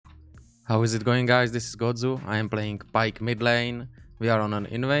How is it going, guys? This is Godzu. I am playing Pyke mid lane. We are on an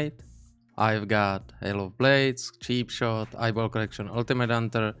invade. I've got Hail of Blades, Cheap Shot, Eyeball Correction, Ultimate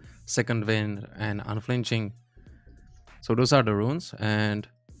Hunter, Second Wind, and Unflinching. So those are the runes, and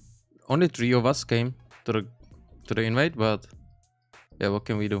only 3 of us came to the invade, but yeah, what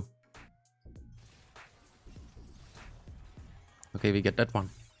can we do? Okay, we get that one.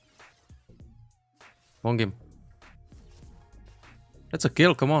 Wong him. That's a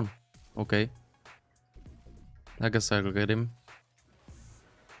kill, come on. Okay. I guess I'll get him.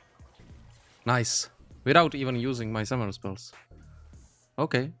 Nice. Without even using my summoner spells.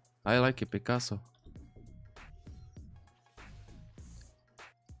 Okay. I like it, Picasso.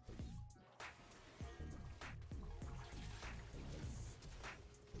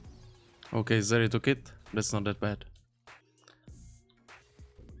 Okay, Zeri took it. That's not that bad.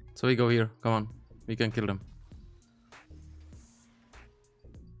 So we go here. Come on. We can kill them.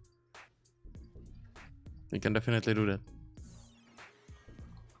 We can definitely do that.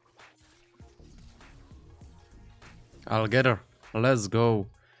 I'll get her. Let's go.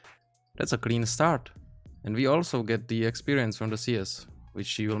 That's a clean start. And we also get the experience from the CS, which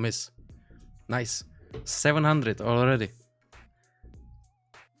she will miss. Nice. 700 already.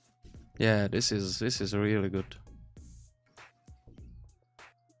 Yeah, this is really good.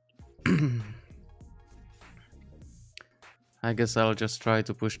 I guess I'll just try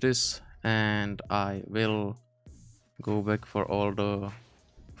to push this, and I will go back for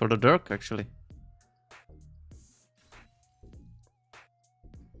the Dirk actually.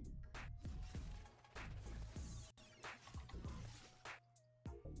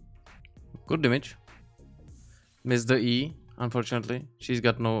 Good damage. Missed the E, unfortunately. She's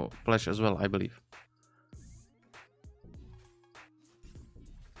got no flash as well, I believe.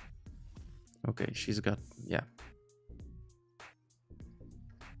 Okay, she's got, yeah.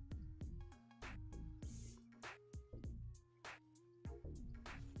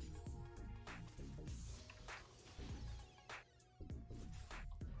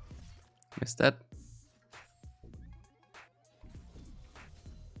 Missed that.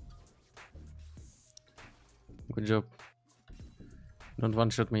 Good job. Don't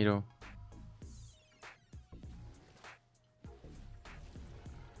one-shot me though.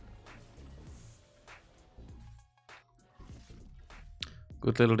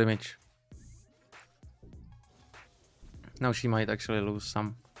 Good little damage. Now she might actually lose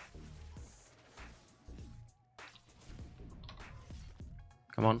some.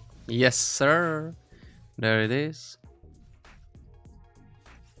 Come on. Yes, sir. There it is.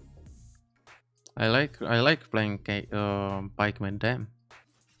 I like playing Pyke man. Damn.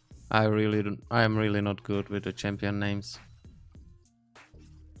 I am really not good with the champion names.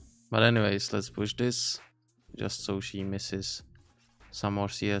 But anyways, let's push this just so she misses some more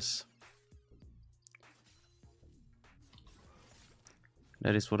CS.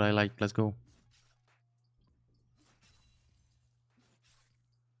 That is what I like. Let's go.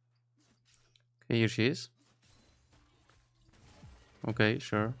 Okay, here she is. Okay,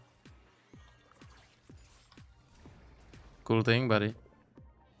 sure. Cool thing, buddy.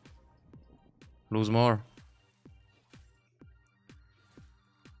 Lose more.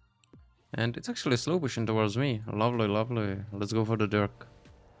 And it's actually slow pushing towards me. Lovely, lovely. Let's go for the Dirk.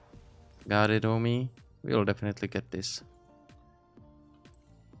 Got it, homie. We'll definitely get this.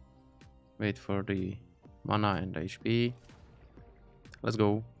 Wait for the mana and HP. Let's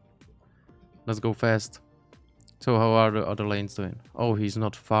go. Let's go fast. So how are the other lanes doing? Oh, he's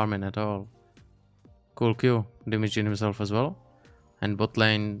not farming at all. Cool Q. Damaging himself as well. And bot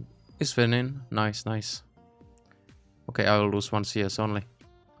lane is winning. Nice, nice. Okay, I will lose 1 CS only.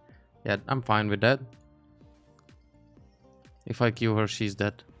 Yeah, I'm fine with that. If I Q her, she's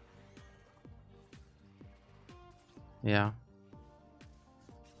dead. Yeah.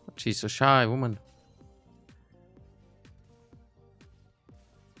 She's a shy woman.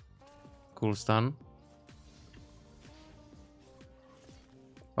 Cool stun.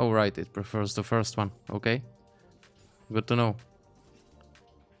 Oh right, it prefers the first one. Okay. Good to know.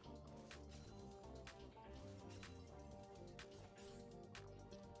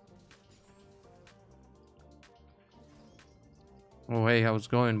 Oh hey, how's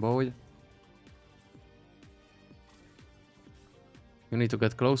it going, boy? You need to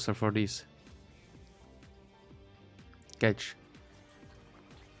get closer for these. Catch.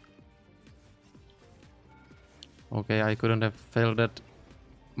 Okay, I couldn't have failed that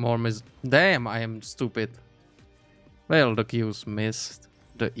more miss. Damn, I am stupid. Well, the Q's missed.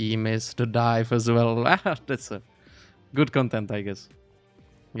 The E missed. The dive as well. That's a good content, I guess.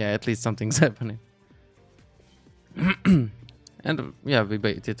 Yeah, at least something's happening. And yeah, we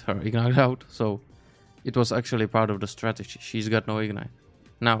baited her ignite out, so it was actually part of the strategy. She's got no ignite.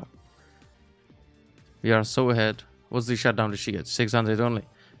 Now, we are so ahead. What's the shutdown that she gets? 600 only.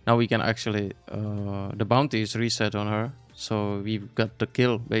 Now we can actually... the bounty is reset on her, so we've got the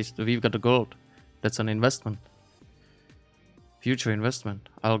kill based. We've got the gold. That's an investment. Future investment.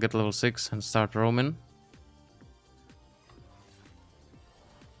 I'll get level 6 and start roaming.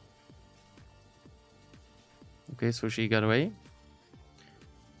 Okay, so she got away.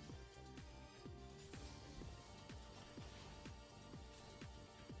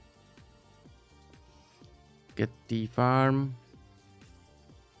 Get the farm.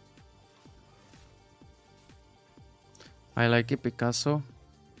 I like it, Picasso.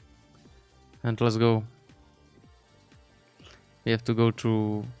 And let's go. We have to go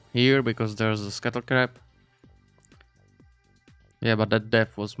through here because there's a scuttle crab. Yeah, but that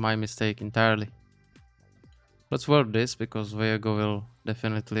death was my mistake entirely. Let's work this because Viego will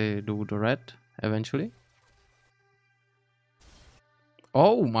definitely do the red eventually.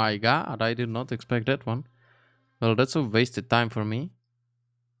 Oh my god, I did not expect that one. Well, that's a wasted time for me.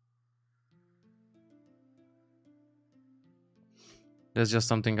 That's just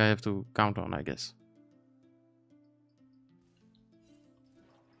something I have to count on, I guess.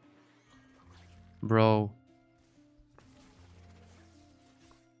 Bro.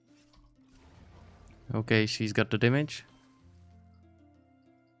 Okay, she's got the damage.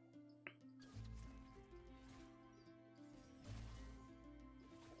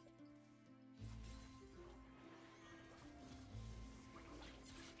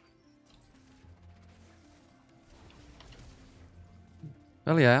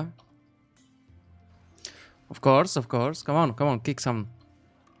 Well, yeah. Of course, of course. Come on, kick some.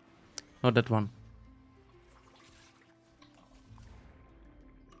 Not that one.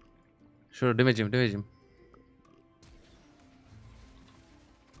 Sure, damage him, damage him.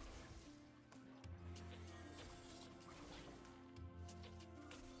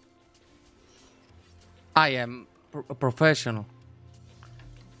 I am a professional.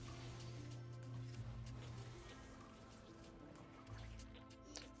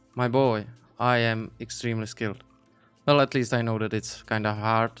 My boy, I am extremely skilled. Well, at least I know that it's kinda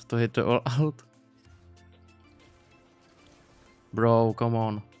hard to hit the ult. Bro, come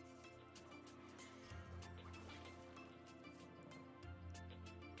on.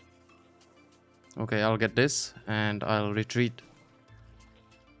 Okay, I'll get this and I'll retreat.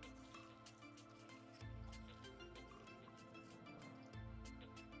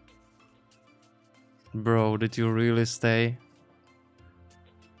 Bro, did you really stay?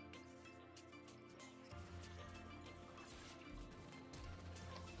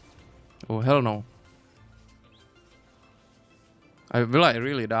 Oh, hell no. Will I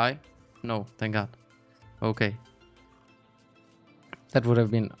really die? No, thank God. Okay. That would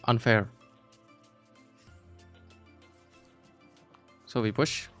have been unfair. So we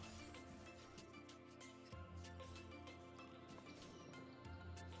push.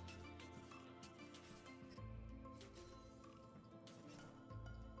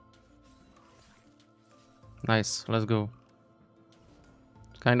 Nice, let's go.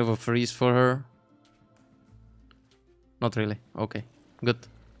 Kind of a freeze for her. Not really. Okay, good.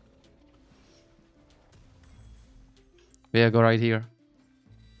 Yeah, go right here.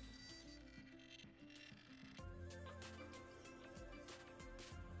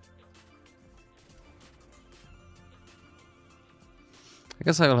 I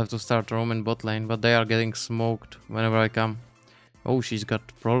guess I will have to start roaming bot lane, but they are getting smoked whenever I come. Oh, she's got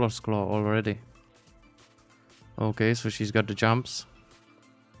Prowler's Claw already. Okay, so she's got the jumps.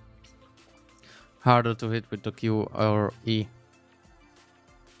 Harder to hit with the Q or E.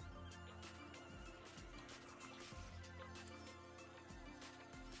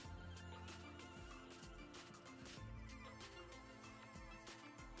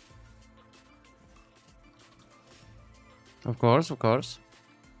 Of course, of course.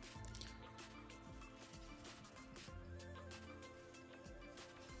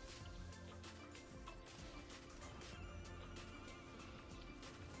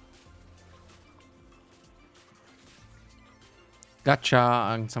 Gotcha,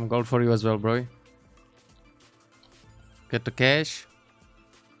 and some gold for you as well, bro. Get the cash.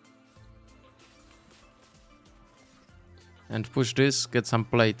 And push this, get some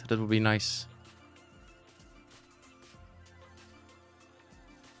plate, that would be nice.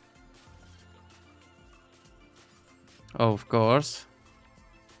 Oh, of course.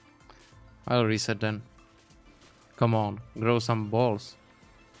 I'll reset then. Come on, grow some balls.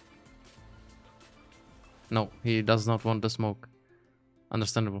 No, he does not want the smoke.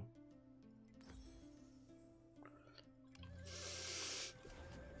 Understandable.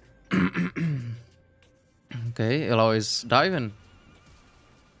 Okay, Eloy is diving.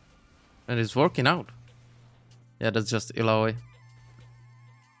 And it's working out. Yeah, that's just Eloy.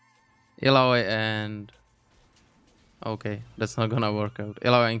 Eloy and... Okay, that's not gonna work out.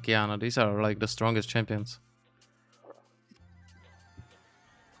 Eloy and Kiana, these are like the strongest champions.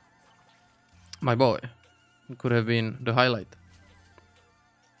 My boy. It could have been the highlight.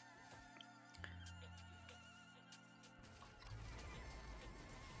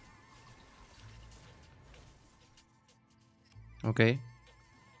 Okay.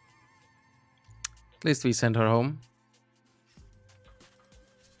 At least we sent her home.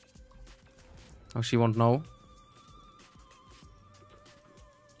 Oh, she won't know.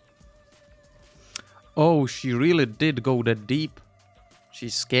 Oh, she really did go that deep.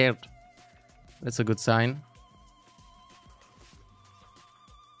 She's scared. That's a good sign.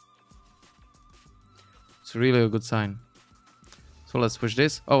 It's really a good sign. So let's push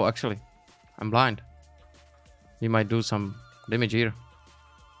this. Oh, actually, I'm blind. We might do some damage here.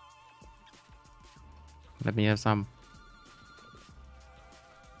 Let me have some.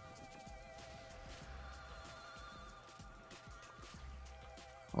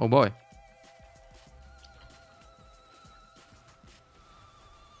 Oh boy.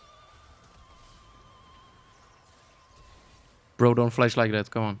 Bro, don't flash like that.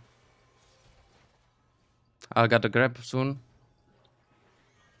 Come on. I'll get the grab soon.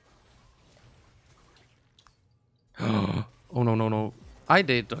 Oh no, no, no. I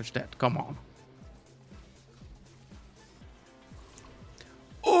did dodge that. Come on.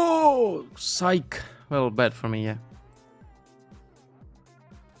 Oh, psych. Well, bad for me, yeah.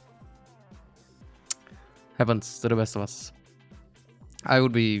 Happens to the best of us. I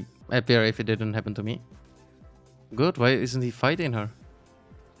would be happier if it didn't happen to me. Good, why isn't he fighting her?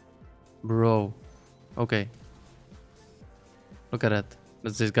 Bro. Okay. Look at that.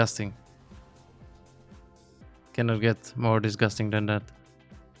 That's disgusting. Cannot get more disgusting than that.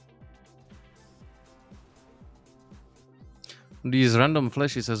 These random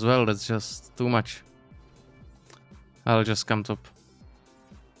flashes as well, that's just too much. I'll just come top.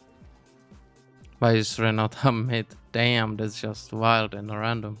 Why is Renata mid? Damn, that's just wild and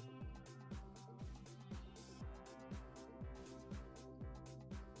random.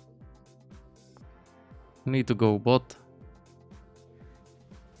 Need to go bot.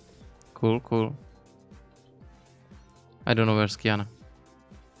 Cool, cool. I don't know where's Kiana.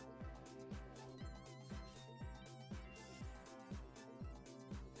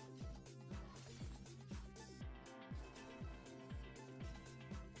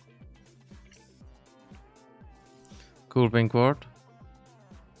 Cool pink ward.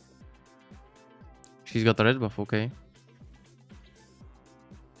 She's got a red buff, okay.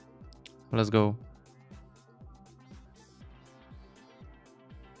 Let's go.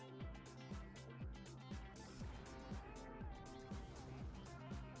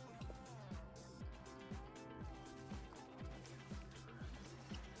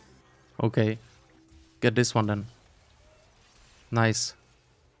 Okay. Get this one then. Nice.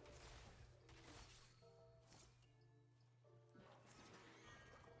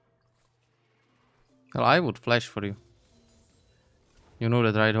 Well, I would flash for you. You know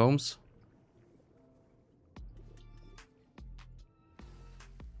that, right, Holmes?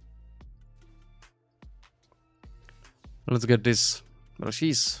 Let's get this. Well,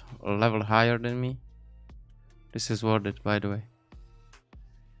 she's a level higher than me. This is worth it, by the way.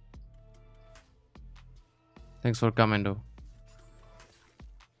 Thanks for coming, though.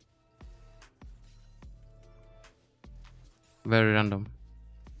 Very random.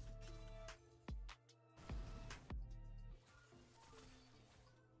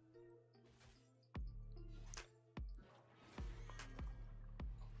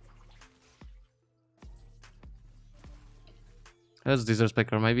 Let's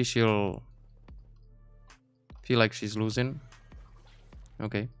disrespect her. Maybe she'll feel like she's losing.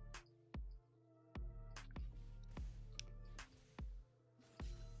 Okay.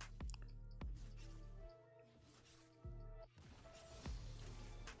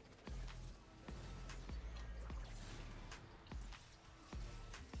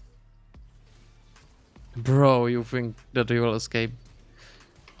 Bro, you think that you will escape?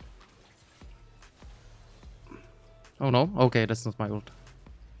 Oh no? Okay, that's not my ult.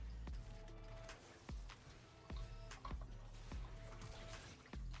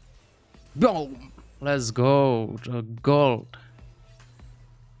 Boom! Let's go. The gold.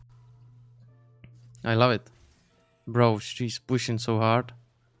 I love it. Bro, she's pushing so hard.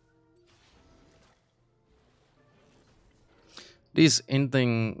 These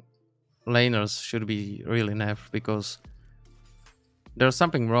inting laners should be really nerfed because There's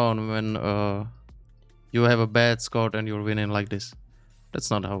something wrong when you have a bad score and you're winning like this. That's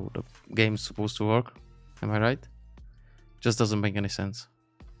not how the game's supposed to work. Am I right? Just doesn't make any sense.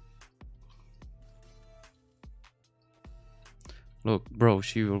 Look, bro,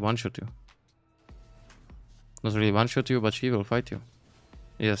 she will one-shot you. Not really one-shot you, but she will fight you.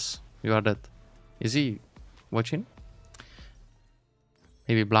 Yes, you are dead. Is he watching?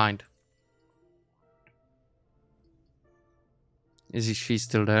 Maybe blind. Is she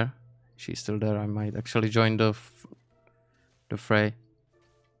still there? She's still there. I might actually join the fray.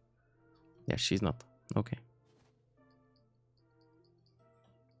 Yeah, she's not. Okay.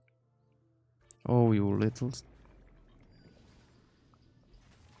 Oh, you little...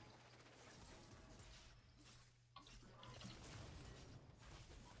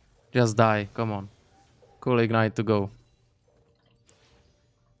 Just die. Come on. Cool ignite to go.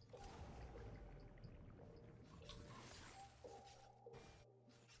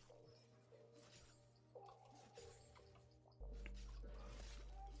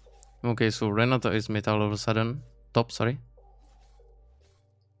 Okay, so Renata is mid all of a sudden. Top, sorry.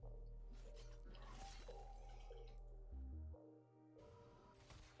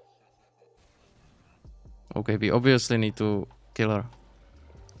 Okay, we obviously need to kill her.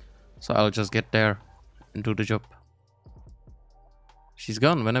 So I'll just get there and do the job. She's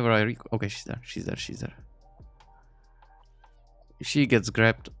gone whenever I okay, she's there. She's there. She's there. If she gets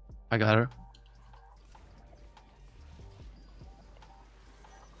grabbed, I got her.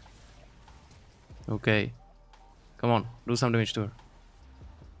 Okay. Come on, do some damage to her.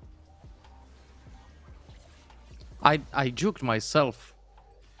 I juked myself.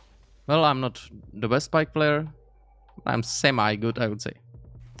 Well, I'm not the best Pyke player. I'm semi-good, I would say.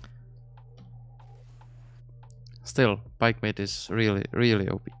 Still, Pyke mate is really, really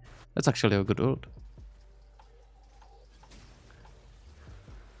OP. That's actually a good ult.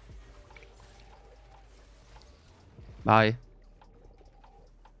 Bye.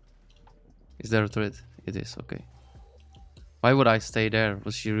 Is there a turret? It is, okay. Why would I stay there?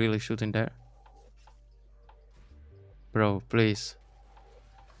 Was she really shooting there? Bro, please.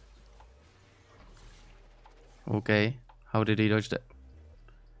 Okay. How did he dodge that?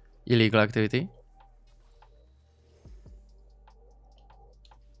 Illegal activity.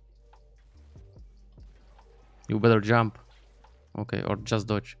 You better jump. Okay, or just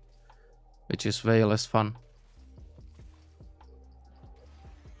dodge. Which is way less fun.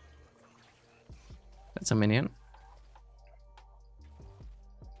 That's a minion.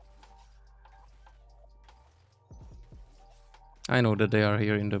 I know that they are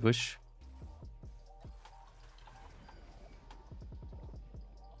here in the bush.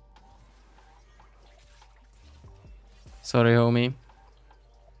 Sorry, homie.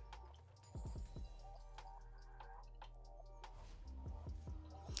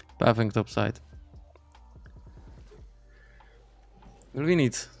 Pathing topside. Will we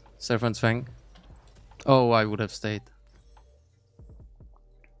need Serpent's Fang? Oh, I would have stayed.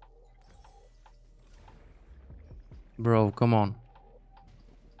 Bro, come on.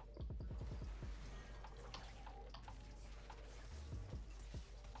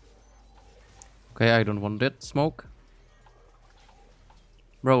 Okay, I don't want that smoke.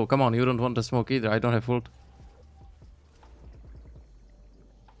 Bro, come on, you don't want the smoke either. I don't have ult.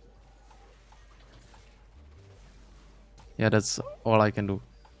 Yeah, that's all I can do.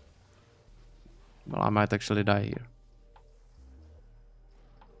 Well, I might actually die here.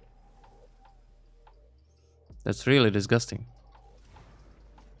 That's really disgusting.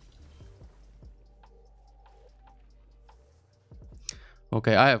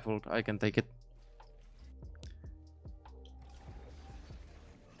 Okay, I have ult. I can take it.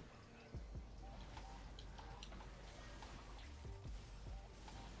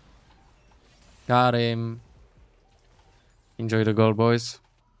 Got him. Enjoy the goal, boys.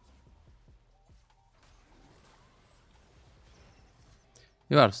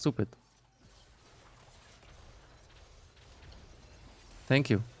 You are stupid. Thank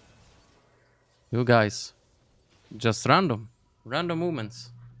you. You guys. Just random. Random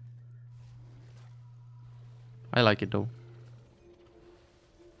movements. I like it though.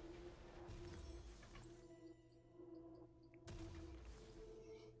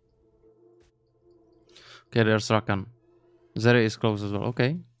 Okay, there's Rakan. Zeri is close as well.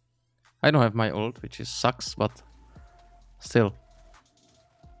 Okay. I don't have my ult, which is sucks, but still.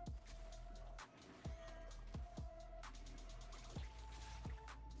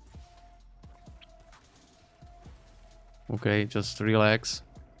 Okay, just relax.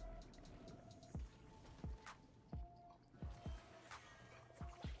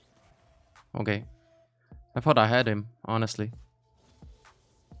 Okay. I thought I had him, honestly.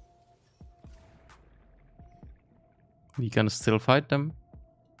 We can still fight them.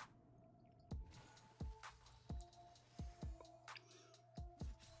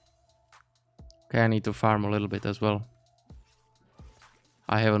 Okay, I need to farm a little bit as well.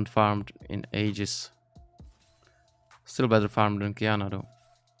 I haven't farmed in ages. Still better farm than Kiana though.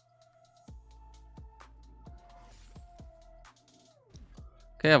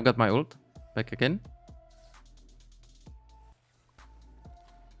 Okay, I've got my ult. Back again.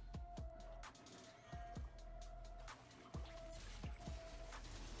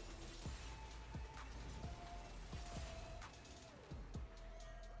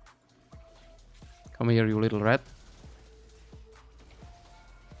 Come here, you little rat.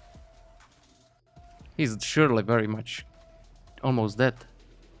 He's surely very much almost dead.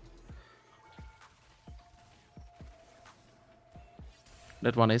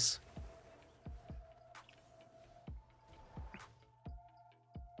 That one is.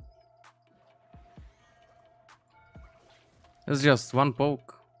 It's just one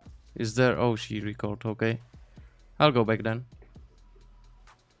poke. Is there? Oh, she recalled. Okay. I'll go back then.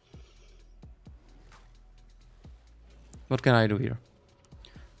 What can I do here?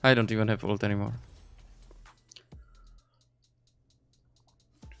 I don't even have ult anymore.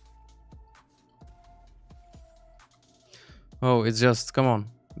 Oh, it's just, come on.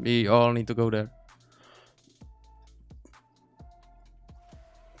 We all need to go there.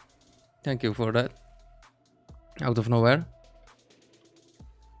 Thank you for that. Out of nowhere.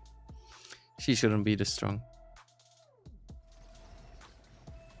 She shouldn't be this strong.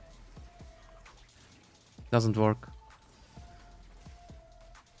 Doesn't work.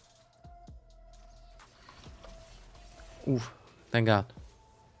 Oof, thank God.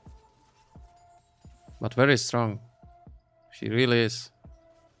 But very strong. She really is.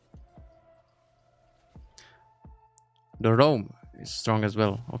 The roam is strong as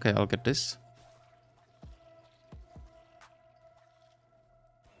well. Okay, I'll get this.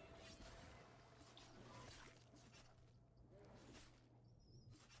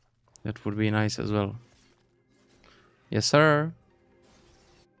 That would be nice as well. Yes, sir.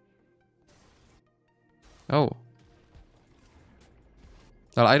 Oh.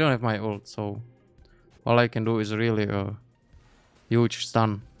 Well, I don't have my ult, so all I can do is really a huge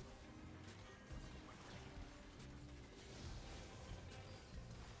stun.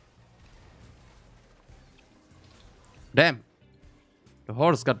 Damn. The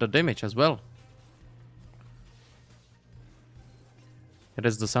horse got the damage as well. It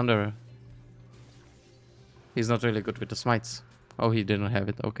is the Sunderer. He's not really good with the smites. Oh, he didn't have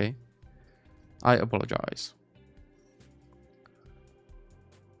it. Okay. I apologize.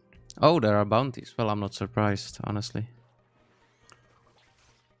 Oh, there are bounties. Well, I'm not surprised, honestly.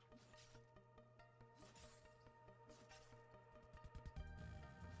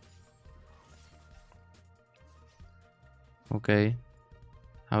 Okay.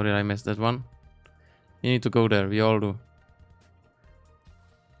 How did I miss that one? You need to go there. We all do.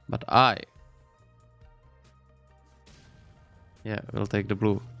 But yeah, we'll take the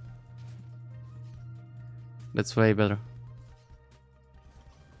blue. That's way better.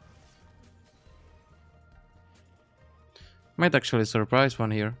 Might actually surprise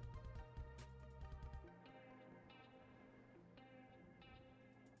one here.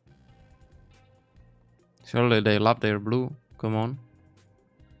 Surely they love their blue. Come on.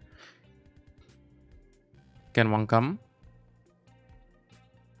 Can one come?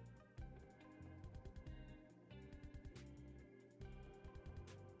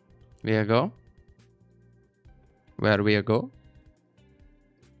 We go. Where we go?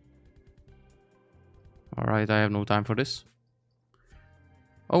 Alright, I have no time for this.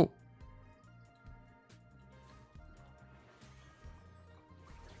 Oh.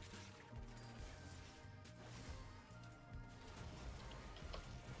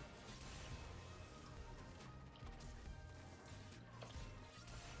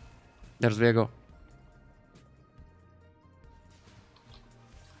 There's Viego.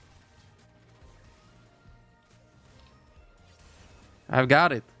 I've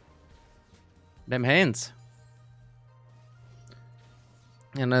got it. Them hands.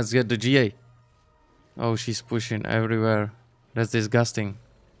 And let's get the GA. Oh, she's pushing everywhere. That's disgusting.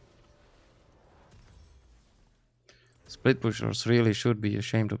 Split pushers really should be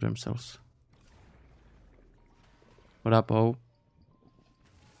ashamed of themselves. What up, oh?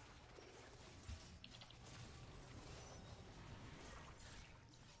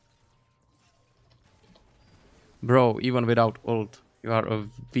 Bro, even without ult, you are a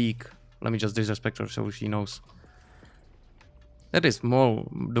weak. Let me just disrespect her so she knows. That is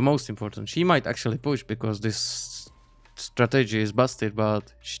the most important. She might actually push because this strategy is busted,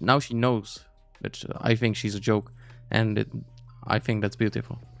 but now she knows that I think she's a joke. And I think that's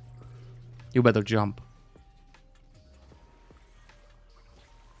beautiful. You better jump.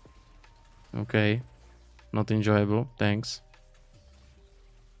 Okay. Not enjoyable, thanks.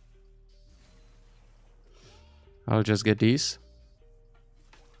 I'll just get these.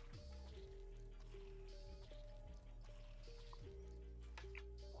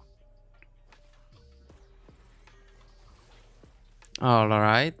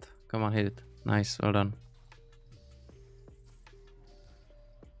 Alright. Come on, hit it. Nice, well done.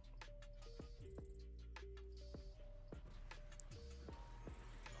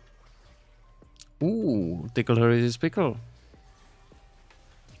 Ooh, tickle her is pickle.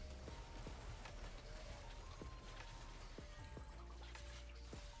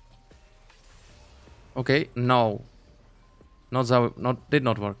 Okay, no. Did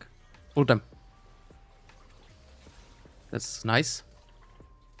not work. Pull them. That's nice.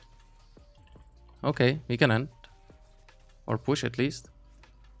 Okay, we can end. Or push at least.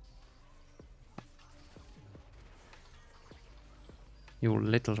 You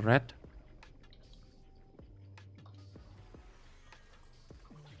little rat.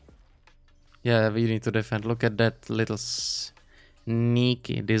 Yeah, we need to defend. Look at that little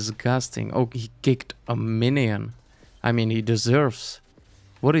sneaky, disgusting. Oh, he kicked a minion. I mean, he deserves.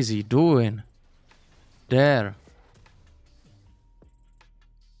 What is he doing? There.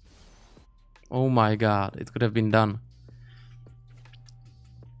 Oh my god, it could have been done.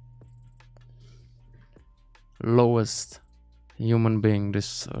 Lowest human being.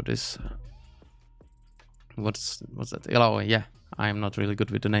 What's that? Oh yeah, I'm not really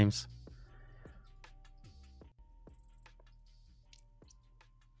good with the names.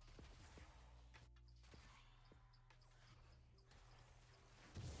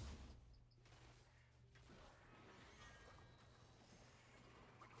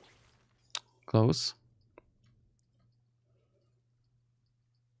 Close.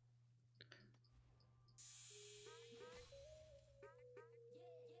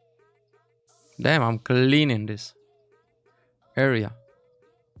 Damn, I'm cleaning this area.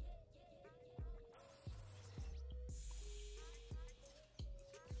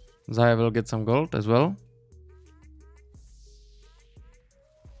 Zaya will get some gold as well.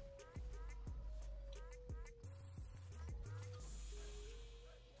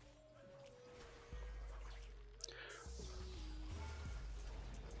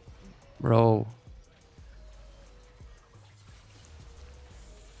 Bro.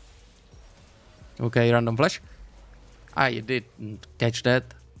 Okay, random flash. I didn't catch that.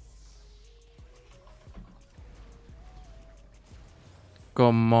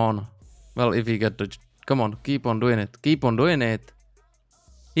 Come on. Well, if you get the... Come on, keep on doing it. Keep on doing it.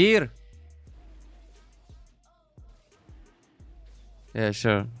 Here. Yeah,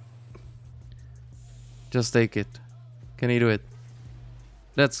 sure. Just take it. Can you do it?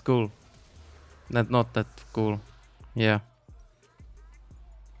 That's cool. Not that cool. Yeah.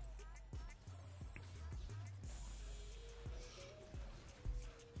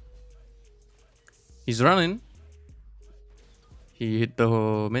 He's running. He hit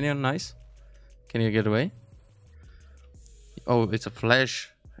the minion. Nice. Can you get away? Oh, it's a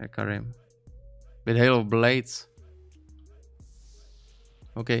flash. Karim. With hail of blades.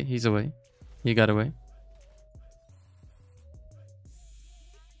 Okay, he's away. He got away.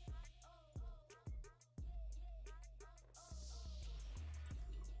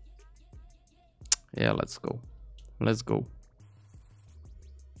 Yeah, let's go. Let's go.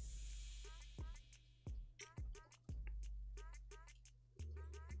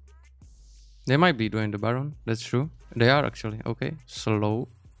 They might be doing the Baron. That's true. They are actually. Okay. Slow.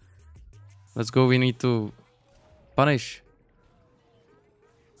 Let's go. We need to punish.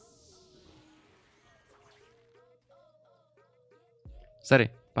 Zeri.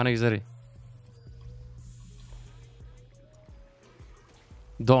 Punish Zeri.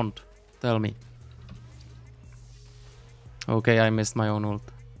 Don't. Tell me. Okay, I missed my own ult.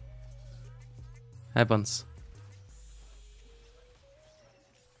 Happens.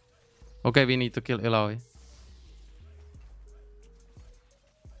 Okay, we need to kill Illaoi.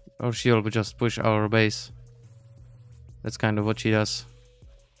 Or she'll just push our base. That's kind of what she does.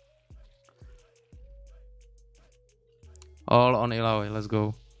 All on Illaoi, let's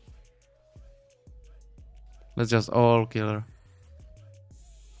go. Let's just all kill her.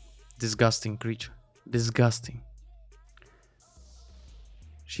 Disgusting creature. Disgusting.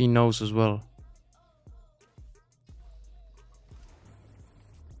 She knows as well.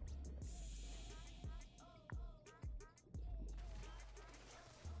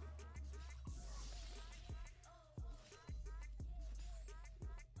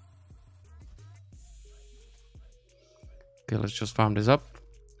 Okay, let's just farm this up.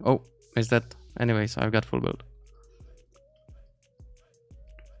 Oh, is that? Anyways, I've got full build.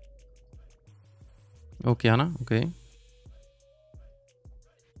 Oh, Kiana, okay.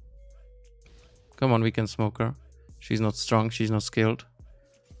 Come on, we can smoke her. She's not strong, she's not skilled.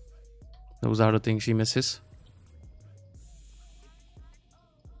 Those are the things she misses.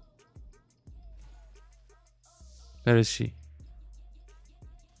 Where is she?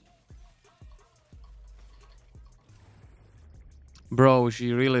 Bro,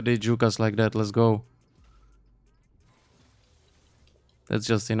 she really did juke us like that. Let's go. That's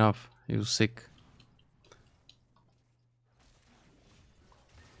just enough. You sick.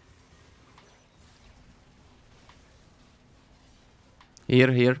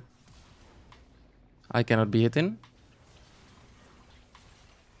 Here, here. I cannot be hidden.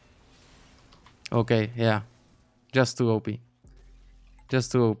 Okay, yeah. Just too OP.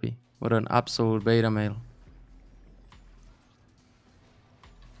 Just too OP. What an absolute beta male.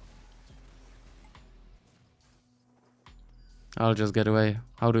 I'll just get away.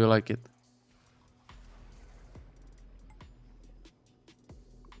 How do you like it?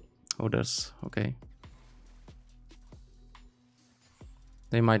 Oh, there's... okay.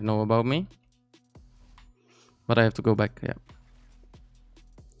 They might know about me. But I have to go back, yeah.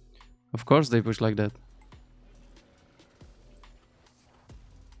 Of course they push like that.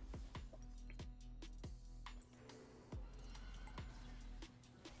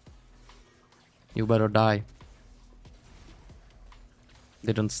 You better die.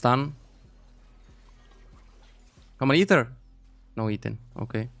 Didn't stun. Come on, eat her. No eating,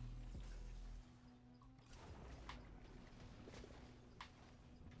 okay.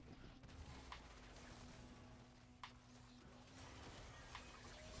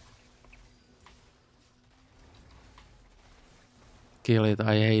 Kill it,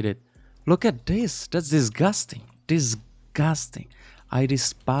 I hate it. Look at this, that's disgusting. Disgusting. I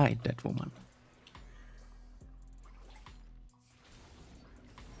despise that woman.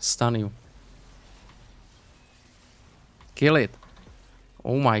 Stun you. Kill it.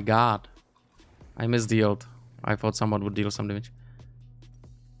 Oh my god. I missed the ult. I thought someone would deal some damage.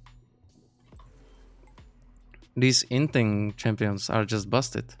 These inting champions are just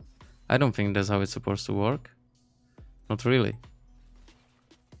busted. I don't think that's how it's supposed to work. Not really.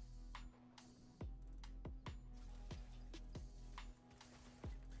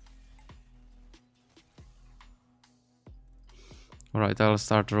 Alright, I'll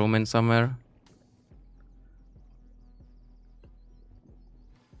start roaming somewhere.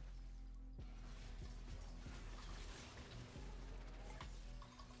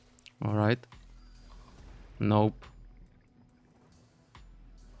 Alright. Nope.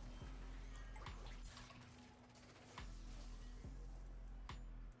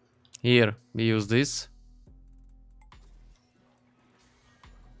 Here, we use this.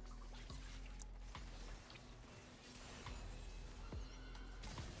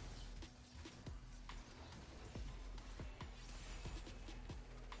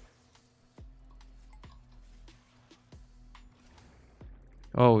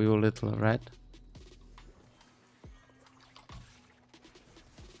 Oh, you little rat.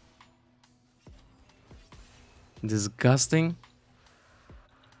 Disgusting.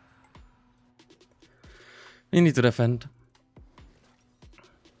 We need to defend.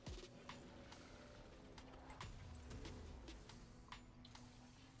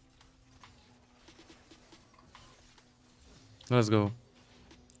 Let's go.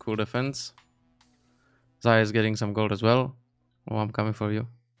 Cool defense. Zaya is getting some gold as well. Oh, I'm coming for you.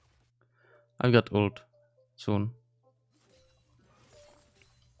 I've got ult soon.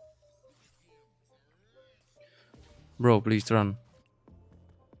 Bro, please run.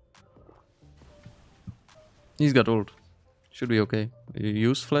 He's got ult. Should be okay. You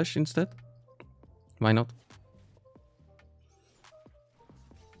use flash instead? Why not?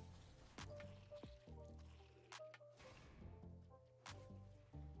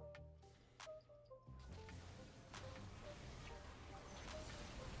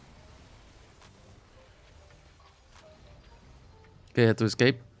 Okay, I had to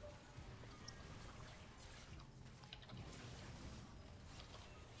escape.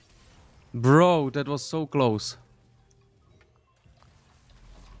 Bro, that was so close.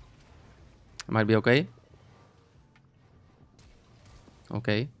 Might be okay.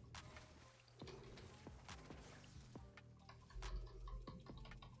 Okay.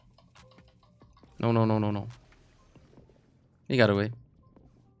 No, no, no, no, no. He got away.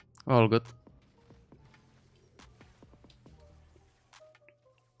 All good.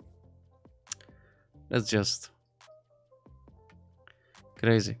 That's just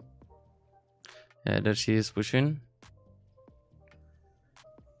crazy. Yeah, there she is pushing.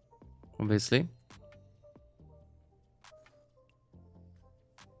 obviously.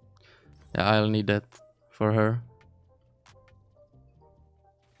 Yeah, I'll need that for her.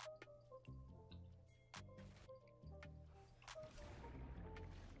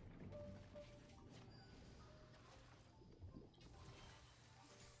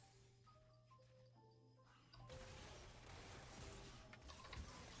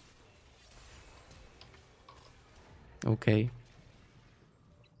 Okay.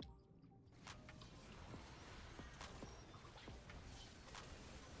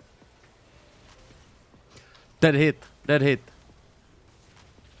 That hit. That hit.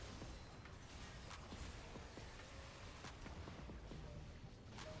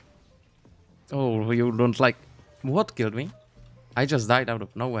 Oh, you don't like... What killed me? I just died out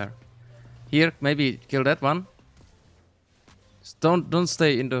of nowhere. Here, maybe kill that one. Just don't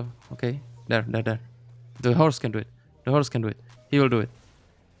stay in the... Okay, there. The horse can do it. The horse can do it. He will do it.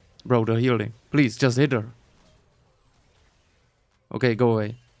 Bro, the healing. Please, just hit her. Okay, go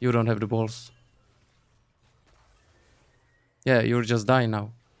away. You don't have the balls. Yeah, you're just dying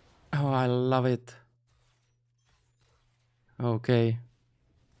now. Oh, I love it. Okay.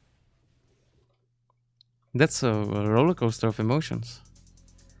 That's a roller coaster of emotions.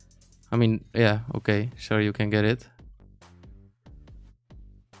 I mean, yeah, okay, sure, you can get it.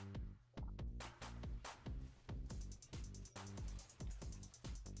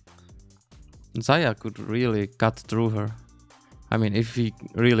 Zaya could really cut through her. I mean, if he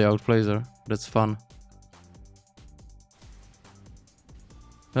really outplays her, that's fun.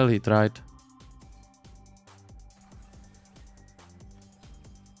 Well, he tried.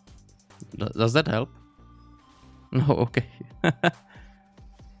 Does that help? No, okay.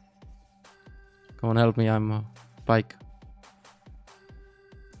 Come on, help me, I'm Pyke.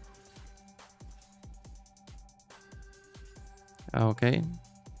 Okay.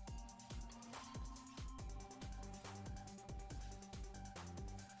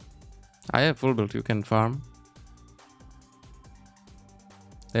 I have full build, you can farm.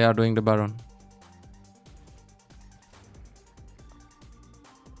 They are doing the Baron.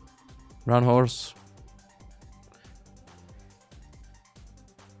 Run, horse.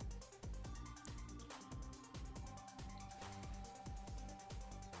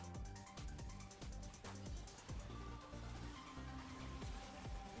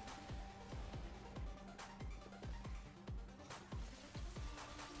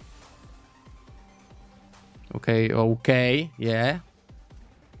 Okay, yeah.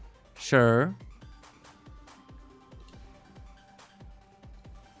 Sure.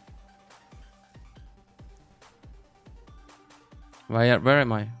 Where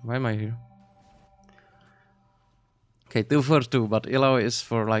am I? Why am I here? Okay, 2 for 2, but Elo is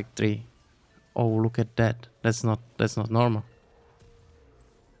for like 3. Oh, look at that. That's not normal.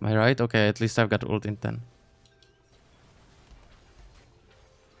 Am I right? Okay, at least I've got ult in 10.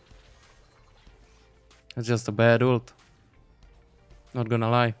 It's just a bad ult. Not gonna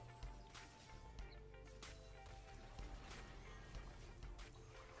lie.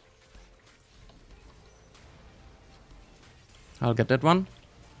 I'll get that one.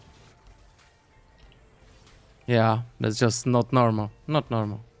 Yeah, that's just not normal. Not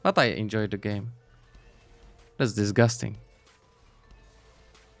normal. But I enjoyed the game. That's disgusting.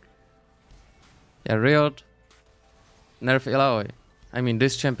 Yeah, Riot. Nerf Eloy. I mean,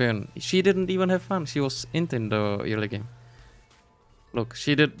 this champion, she didn't even have fun. She was int in the early game. Look,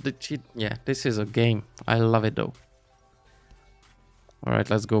 yeah, this is a game. I love it though. Alright,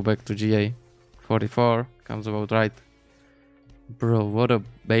 let's go back to GA. 44 comes about right. Bro, what a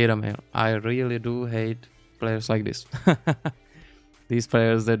beta male. I really do hate players like this. These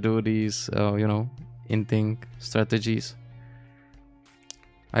players that do these, you know, inting strategies.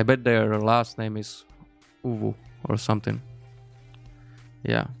 I bet their last name is Uwu or something.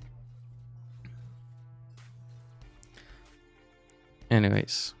 Yeah.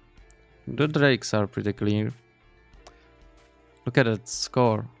 Anyways, the Drakes are pretty clear. Look at that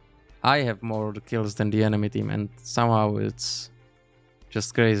score. I have more kills than the enemy team, and somehow it's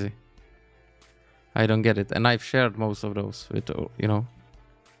just crazy. I don't get it, and I've shared most of those with, you know.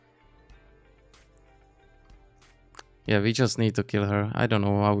 Yeah, we just need to kill her. I don't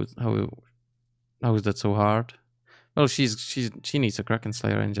know how is that so hard. Well, she needs a Kraken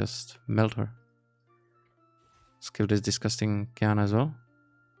Slayer and just melt her. Let's kill this disgusting Kiana as well.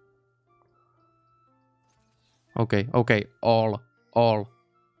 Okay, all.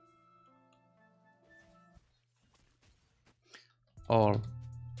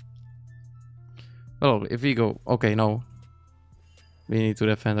 Well, if we go... Okay, no. We need to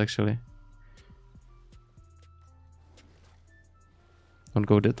defend, actually. Don't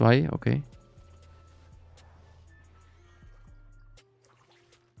go that way, okay.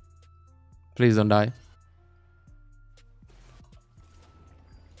 Please don't die.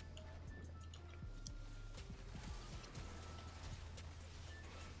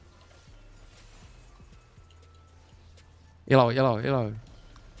 Yellow, yellow, yellow.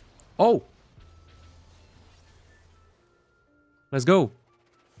 Oh! Let's go.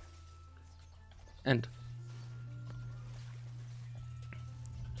 End.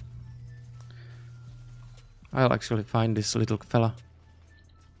 I'll actually find this little fella.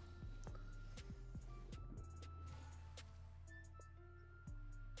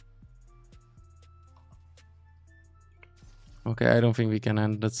 Okay, I don't think we can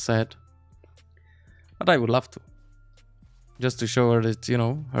end. That's sad. But I would love to. Just to show her that, you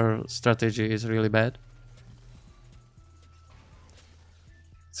know, her strategy is really bad.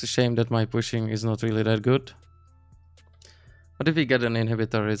 It's a shame that my pushing is not really that good. But if we get an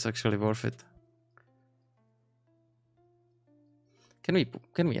inhibitor, it's actually worth it. Can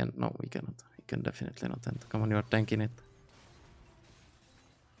we end? No, we cannot. We can definitely not end. Come on, you're tanking it.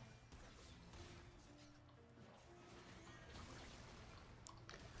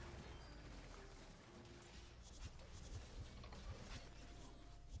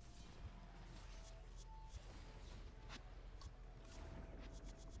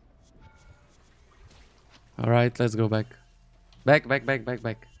 Alright, let's go back. Back.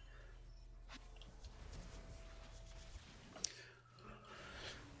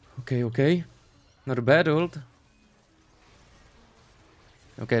 Okay. Not a bad ult.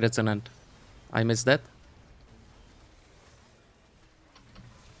 Okay, that's an end. I missed that.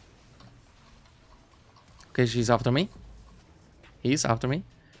 Okay, she's after me. He's after me.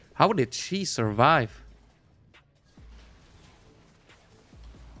 How did she survive?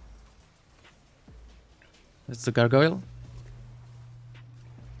 That's the gargoyle.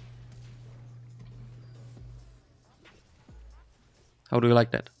 How do you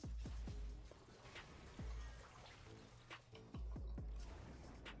like that?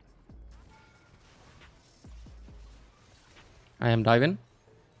 I am diving.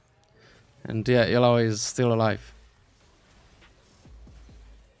 And yeah, yellow is still alive.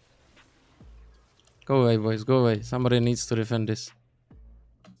 Go away, boys, go away. Somebody needs to defend this.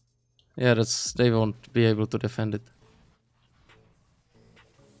 Yeah, they won't be able to defend it.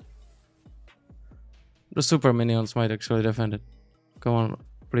 The super minions might actually defend it. Come on,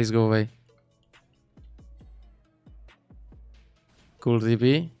 please go away. Cool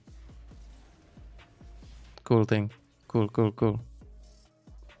TP. Cool thing. Cool.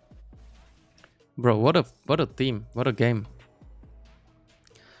 Bro, what a team. What a game.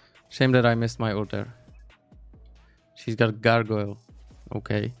 Shame that I missed my ult there. She's got gargoyle.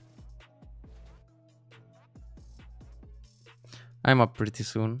 Okay. I'm up pretty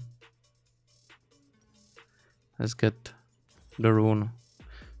soon. Let's get the rune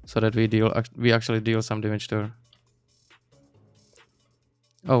so that we actually deal some damage to her.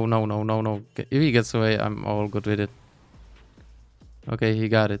 Oh no. If he gets away, I'm all good with it. Okay, he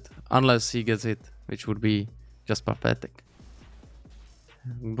got it. Unless he gets hit, which would be just pathetic.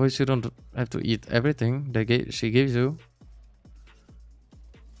 Boys, you don't have to eat everything she gives you.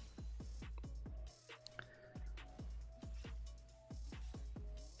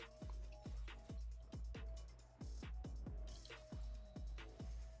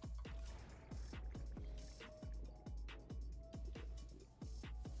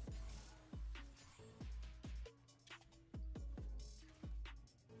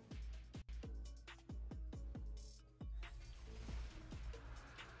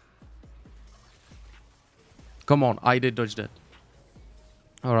 Come on, I did dodge that.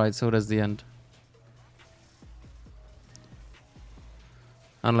 Alright, so that's the end.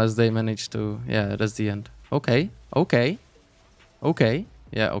 Unless they manage to... Yeah, that's the end. Okay. Yeah,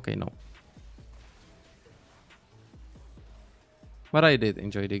 okay, no. But I did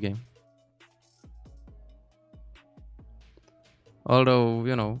enjoy the game. Although,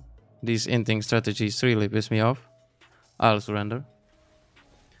 you know, these inting strategies really piss me off. I'll surrender.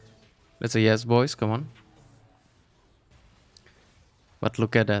 Let's say yes, boys, come on. But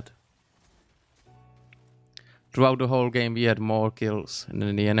look at that. Throughout the whole game, we had more kills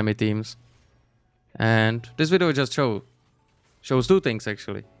than the enemy teams. And this video just shows two things,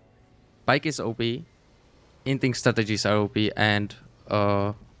 actually. Pyke is OP, inting strategies are OP, and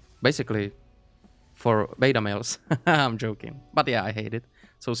basically for beta males. I'm joking. But yeah, I hate it.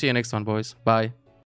 So see you next one, boys. Bye.